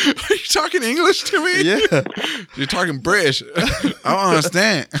you talking English to me? Yeah. You're talking British. I don't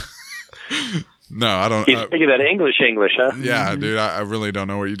understand. No, I don't. He's speaking that English, huh? Yeah, dude, I really don't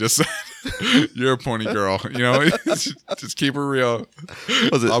know what you just said. You're a pony girl. You know, just keep it real.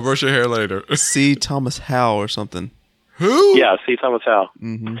 Was it I'll brush your hair later. C. Thomas Howell or something? Who? Yeah, C. Thomas Howell.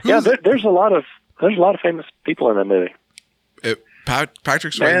 Mm-hmm. Yeah, there's a lot of famous people in that movie.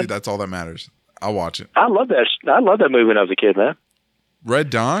 Patrick Swayze. Man. That's all that matters. I'll watch it. I love that. I love that movie when I was a kid, man. Red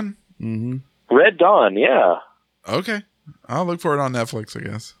Dawn. Mm-hmm. Red Dawn. Yeah. Okay, I'll look for it on Netflix. I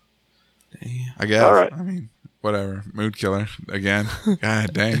guess. Damn. I guess. All right. I mean, whatever. Mood killer again.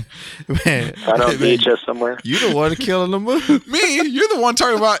 God dang. Man, I know VHS somewhere. you the one killing the movie. Me? You're the one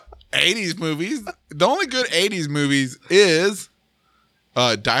talking about 80s movies. The only good 80s movies is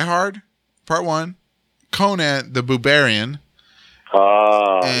Die Hard, Part 1, Conan the Barbarian,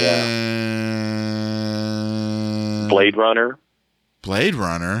 Oh, yeah. and Blade Runner. Blade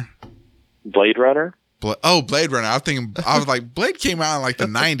Runner. Blade Runner. Blade Runner. I was like, Blade came out in like the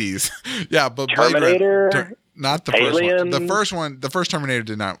 90s. Yeah, but Blade Terminator. Runner, not the first Aliens. one. The first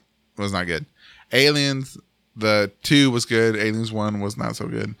Terminator was not good. Aliens, the 2 was good. Aliens 1 was not so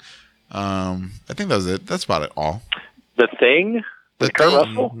good. I think that was it. That's about it all. The Thing. With Kurt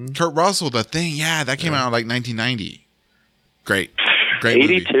Russell. Mm-hmm. Kurt Russell, The Thing. Yeah, that came out in like 1990. Great movie.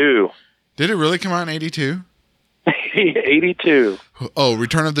 82. Did it really come out in 82? 82. Oh,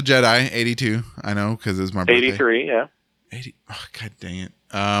 Return of the Jedi, 82. I know, because it was my birthday. 83, yeah. 80. Oh, God dang it.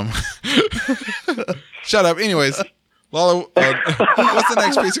 Shut up. Anyways, Lala, what's the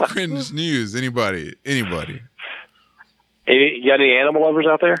next piece of cringe news? Anybody? You got any animal lovers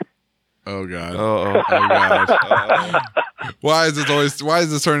out there? Oh, God. Oh, Oh, God. Why is this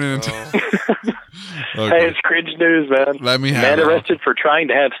turning into... Okay. Hey, it's cringe news, man. Let me have Man it. arrested for trying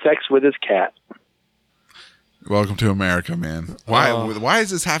to have sex with his cat. Welcome to America, man. Why is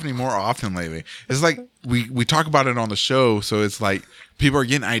this happening more often lately? It's like we talk about it on the show, so it's like people are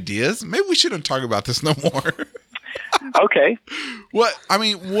getting ideas. Maybe we shouldn't talk about this no more. Okay. What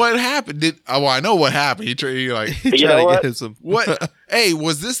happened? I know what happened. He like You know what? what? Hey,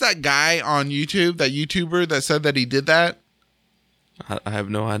 was this that guy on YouTube, that YouTuber that said that he did that? I have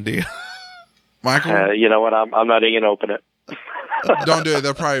no idea. Michael, You know what? I'm not even going to open it. don't do it.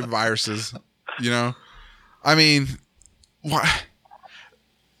 They're probably viruses. You know. I mean, what?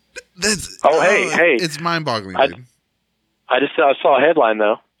 That's, hey. It's mind-boggling, dude. I saw a headline,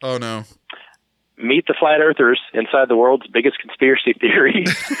 though. Oh, no. Meet the flat earthers inside the world's biggest conspiracy theory.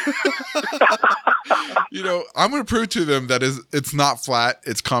 You know, I'm going to prove to them that it's not flat,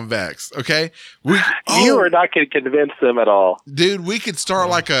 it's convex, okay? You are not going to convince them at all. Dude, we could start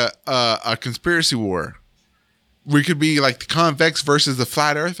like a conspiracy war. We could be like the convex versus the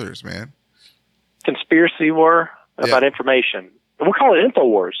flat earthers, man. Conspiracy war about information. We'll call it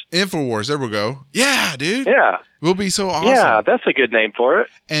InfoWars. InfoWars, there we go. Yeah, dude. Yeah. We'll be so awesome. Yeah, that's a good name for it.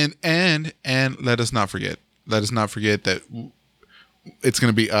 And let us not forget. Let us not forget that it's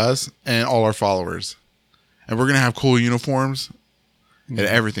going to be us and all our followers. And we're going to have cool uniforms and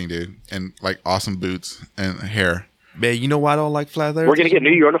everything, dude. And like awesome boots and hair. Man, you know why I don't like flat earthers? We're going to get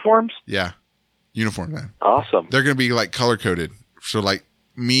new uniforms? Yeah. Uniform, man. Awesome. They're going to be like color coded. So like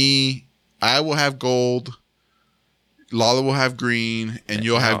me, I will have gold. Lala will have green, and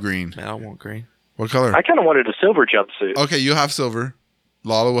you'll have green. Man, I don't want green. What color? I kind of wanted a silver jumpsuit. Okay, you'll have silver.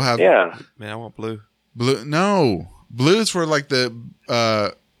 Lala will have Yeah. Man, I want blue. blue. No, blue is for like the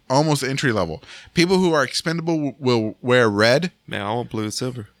almost entry level. People who are expendable will wear red. Man, I want blue and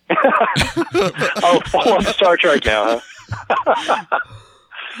silver. Oh, full on Star Trek now, huh?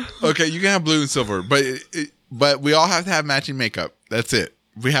 Okay, you can have blue and silver, but we all have to have matching makeup. That's it.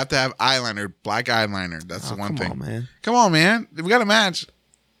 We have to have eyeliner, black eyeliner. That's the one thing. Come on, man. Come on, man. We got to match.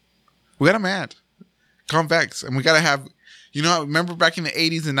 Convex. And we got to have, you know, remember back in the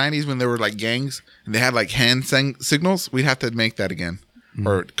 80s and 90s when there were like gangs and they had like hand signals? We'd have to make that again.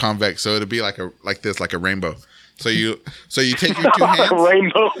 Or convex. So it'd be like a rainbow. So you take your two hands.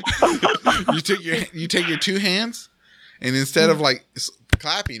 Rainbow. You take your two hands, and instead of like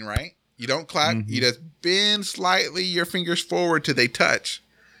clapping, right? You don't clap. Mm-hmm. You just bend slightly your fingers forward till they touch,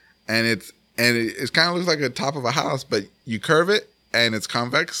 and it kind of looks like the top of a house, but you curve it and it's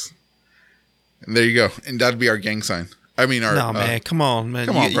convex. And there you go, and that'd be our gang sign. I mean, our No, man, come on, man.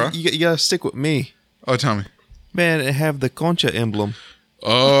 Come on, bro. You gotta stick with me, Oh, tell me. man. It have the concha emblem.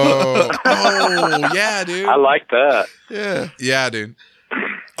 Oh, yeah, dude. I like that. Yeah. Yeah, dude.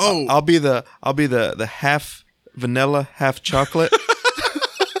 Oh, I'll be the half vanilla, half chocolate.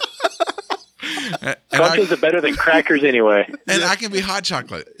 and Conchas are better than crackers anyway. I can be hot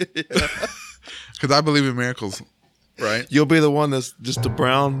chocolate because I believe in miracles, right? You'll be the one that's just the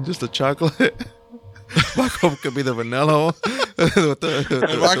brown, just the chocolate. Michael could be the vanilla one.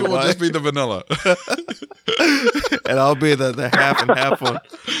 And Michael will just be the vanilla. And I'll be the half and half one.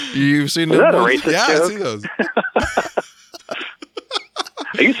 You've seen Is them? that a boys? racist Yeah, I joke? see those.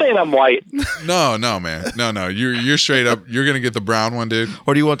 Are you saying I'm white? No, man. No. You're straight up. You're gonna get the brown one, dude.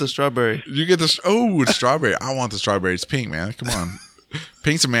 Or do you want the strawberry? You get the it's strawberry. I want the strawberry. It's pink, man. Come on,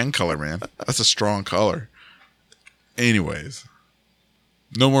 pink's a man color, man. That's a strong color. Anyways,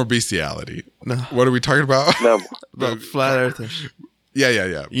 no more bestiality. No. What are we talking about? No. The flat earthers.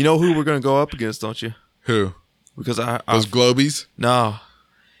 Yeah. You know who we're gonna go up against, don't you? Who? Because Those globies? no.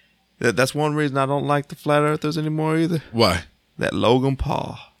 That's one reason I don't like the flat earthers anymore either. What? That Logan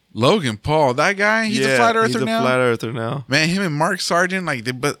Paul. Logan Paul, that guy? He's a flat earther he's now? a flat earther now. Man, him and Mark Sargent, like,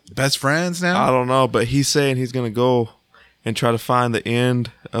 they're best friends now? I don't know, but he's saying he's gonna go and try to find the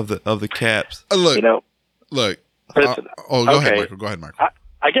end of the caps. Look. You know, Go Listen, ahead, okay. Michael. Go ahead, Michael.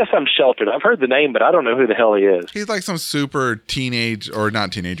 I guess I'm sheltered. I've heard the name, but I don't know who the hell he is. He's like some super teenage, or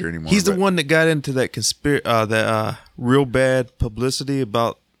not teenager anymore. He's the but one that got into that real bad publicity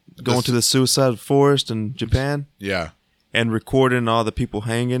about going to the suicide forest in Japan Yeah. and recording all the people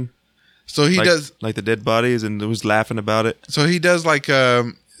hanging. So he does. like the dead bodies, and was laughing about it. So he does like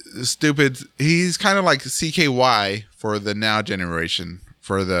stupid. He's kind of like CKY for the now generation,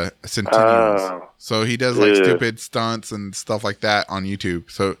 for the centennials. Oh. So he does like Yeah. stupid stunts and stuff like that on YouTube.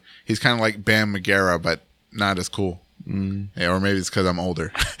 So he's kind of like Bam Margera, but not as cool. Yeah, or maybe it's because I'm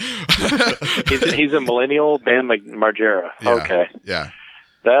older. He's a millennial, Ben Margera. Yeah, Okay. Yeah.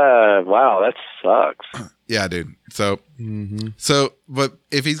 Wow, that sucks. Yeah, dude. So, but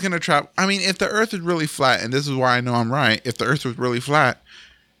if he's gonna trap, I mean, if the Earth is really flat, and this is why I know I'm right. If the Earth was really flat,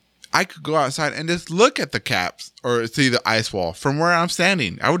 I could go outside and just look at the caps or see the ice wall from where I'm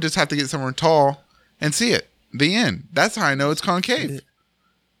standing. I would just have to get somewhere tall and see it. The end. That's how I know it's concave.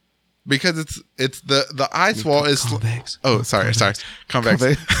 Because it's the ice wall is convex. Oh, sorry. Convex.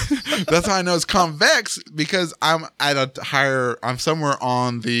 That's how I know it's convex, because I'm at a higher. I'm somewhere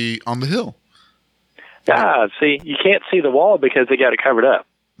on the hill. Yeah, see, you can't see the wall because they got it covered up.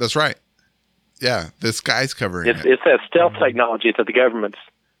 That's right. Yeah, the sky's covering it. It's that stealth technology that the government's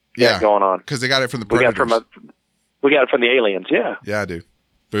got going on. because they got it from the We predators. got it from the aliens. Yeah. Yeah, dude.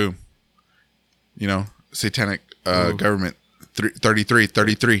 Boom. Satanic government. 33.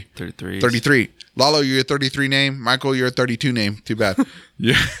 33. Lalo, you're a 33 name. Michael, you're a 32 name. Too bad.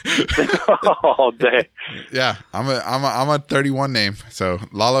 Yeah. Oh, dang. Yeah. I'm a 31 name. So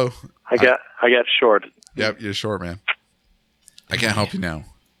Lalo. I got short. Yep, you're short, man. I can't help you now.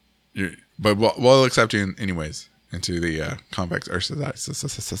 But we'll accept you anyways into the convex Earth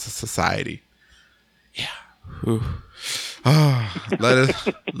society. Yeah. Oh,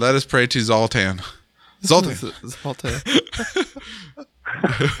 let us pray to Zoltan. Zoltan.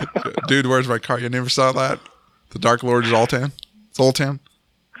 Dude, where's my car? You never saw that? The Dark Lord Zoltan?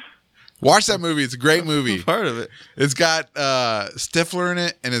 Watch that movie. It's a great movie. Part of it. It's got Stifler in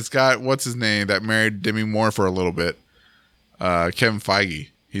it, and it's got, what's his name, that married Demi Moore for a little bit. Kevin Feige.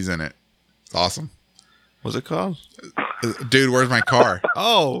 He's in it. It's awesome. What's it called? Dude, where's my car?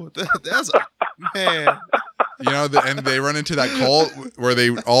 Oh, that's man. And they run into that cult where they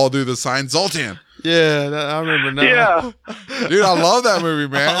all do the sign, Zoltan. Yeah, I remember now. Yeah. Dude, I love that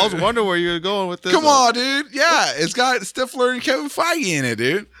movie, man. I was wondering where you were going with this. Come on, dude. Yeah, it's got Stifler and Kevin Feige in it,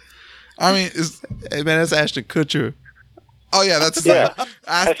 dude. I mean, Hey, man, that's Ashton Kutcher. oh yeah, that's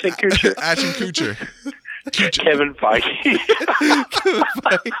Ashton Kutcher. Ashton Kutcher. Kevin Feige.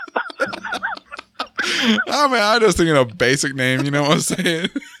 Oh man, I'm just thinking a basic name. You know what I'm saying?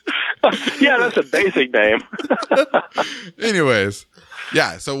 Yeah, that's a basic name. Anyways,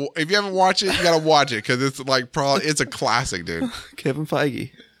 yeah. So if you haven't watched it, you gotta watch it because it's like it's a classic, dude. Kevin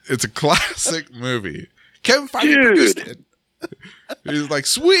Feige. It's a classic movie. Kevin Feige Dude. produced it. He's like,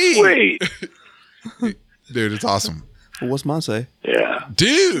 sweet. Wait. Dude, it's awesome. Well, what's mine say? Yeah.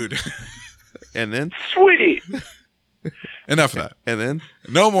 Dude. And then? Sweet. Enough of that. And then?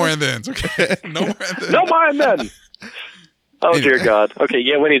 No more and thens, okay? No more and thens. No more and then. Oh, dear God. Okay,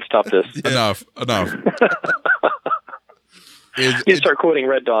 yeah, we need to stop this. Enough. You start quoting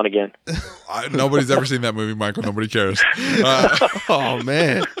Red Dawn again. Nobody's ever seen that movie, Michael. Nobody cares. Oh,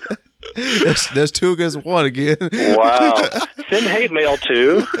 man. There's two against one again. Wow. Send hate mail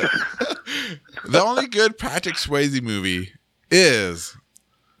to. The only good Patrick Swayze movie is...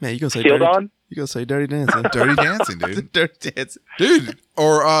 Man, you gonna say Sealed On? You gonna say Dirty Dancing. Dirty Dancing, dude. Dirty Dancing. Dude.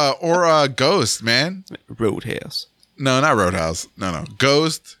 Or Ghost, man. Roadhouse. No, not Roadhouse. No.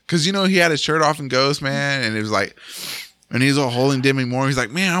 Ghost. Because, you know, he had his shirt off in Ghost, man. And it was like... And he's all holding Demi Moore. He's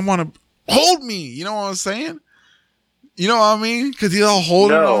like, man, I want to hold me. You know what I'm saying? You know what I mean? Because he's all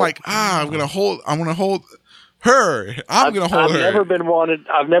holding. No. I'm like, I want to hold her. I'm going to hold her.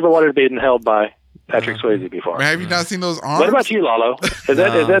 I've never wanted to be held by Patrick Swayze before. Man, have you not seen those arms? What about you, Lalo? Has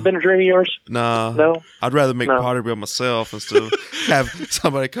that been a dream of yours? No. I'd rather make pottery by myself instead of have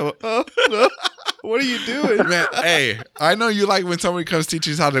somebody come up. Oh, no. What are you doing? Man, hey, I know you like when somebody comes teach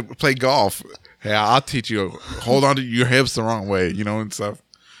you how to play golf. Hey, I'll teach you. Hold on to your hips the wrong way, you know, and stuff.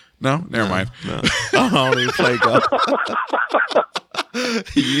 No? Never mind. No. I don't even play golf.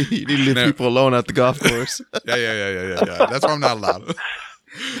 you need to leave people alone at the golf course. Yeah. That's why I'm not allowed.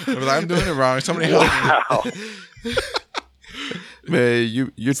 I'm doing it wrong. Somebody help me. Man,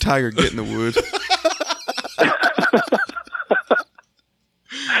 you're Tiger, get in the woods.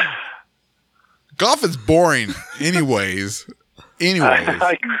 Golf is boring anyways.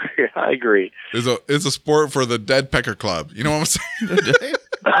 I agree. It's a sport for the dead pecker club. You know what I'm saying?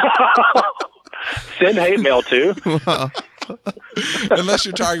 Send hate mail to. Wow. Unless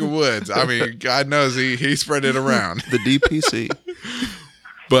you're Tiger Woods. I mean, God knows he spread it around. The DPC.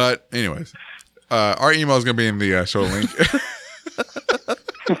 But anyways, our email is going to be in the show link.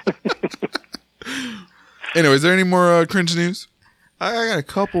 Anyway, is there any more cringe news? I got a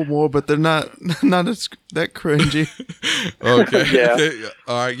couple more, but they're not that cringy. Okay. Yeah.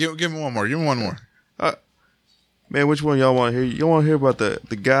 All right, give me one more. Give me one more. Man, which one y'all want to hear? You want to hear about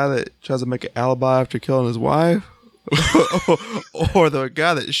the guy that tries to make an alibi after killing his wife? or the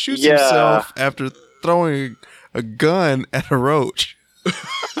guy that shoots himself after throwing a gun at a roach?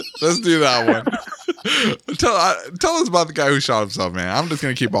 Let's do that one. Tell us about the guy who shot himself, man. I'm just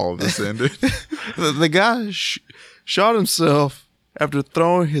going to keep all of this in, dude. The guy shot himself after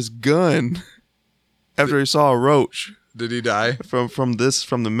throwing his gun after he saw a roach. Did he die? From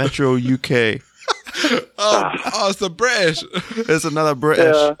the Metro UK. Oh, it's the British. It's another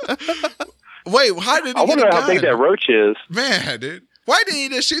British. Yeah. Wait, how did he I wonder get a how gun? big that roach is. Man, dude. Why didn't he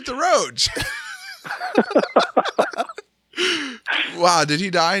just shoot the roach? Wow, did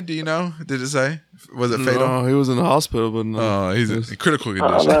he die? Do you know? Did it say? Was it fatal? No, he was in the hospital, but no. Oh, he's in critical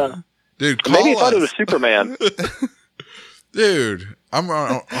condition. No. Dude, call Maybe he us. thought it was Superman. Dude, I'm.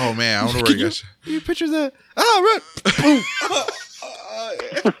 Oh man, I wonder where he got. Can you picture that? Oh, right.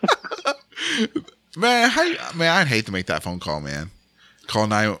 Man, I'd hate to make that phone call, man. Call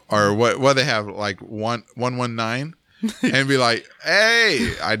 9 or what they have like 119 and be like,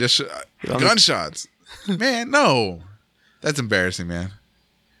 "Hey, I just gunshots." Man, no. That's embarrassing, man.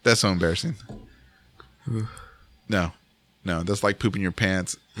 That's so embarrassing. No. That's like pooping your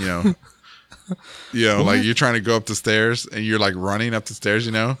pants, you know. Like you're trying to go up the stairs and you're like running up the stairs,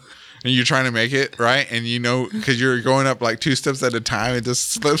 you know, and you're trying to make it right, and you know, because you're going up like 2 steps at a time, it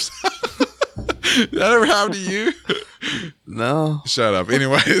just slips. Did that ever happen to you? No. Shut up.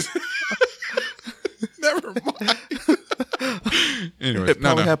 Anyways. Never mind. Anyways, It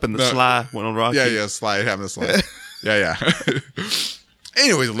probably happened to Sly when on Rocky. Yeah, Sly. It happened to Sly. Yeah.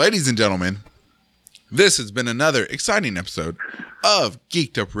 Anyways, ladies and gentlemen, this has been another exciting episode of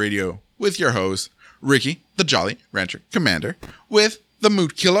Geeked Up Radio with your host, Ricky, the Jolly Rancher Commander, with the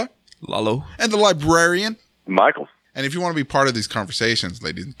Mood Killer, Lalo, and the Librarian, Michael. And if you want to be part of these conversations,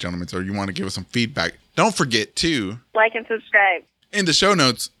 ladies and gentlemen, or you want to give us some feedback, don't forget to like and subscribe. In the show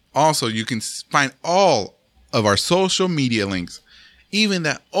notes, also, you can find all of our social media links, even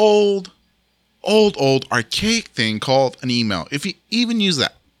that old archaic thing called an email, if you even use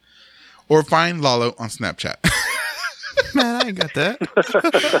that. Or find Lalo on Snapchat. Man, I ain't got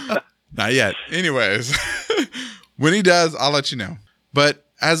that. Not yet. Anyways, when he does, I'll let you know. But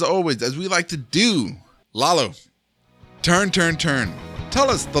as always, as we like to do, Lalo, turn. Tell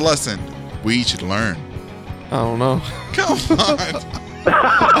us the lesson we should learn. I don't know. Come on. Too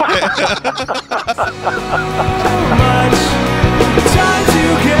much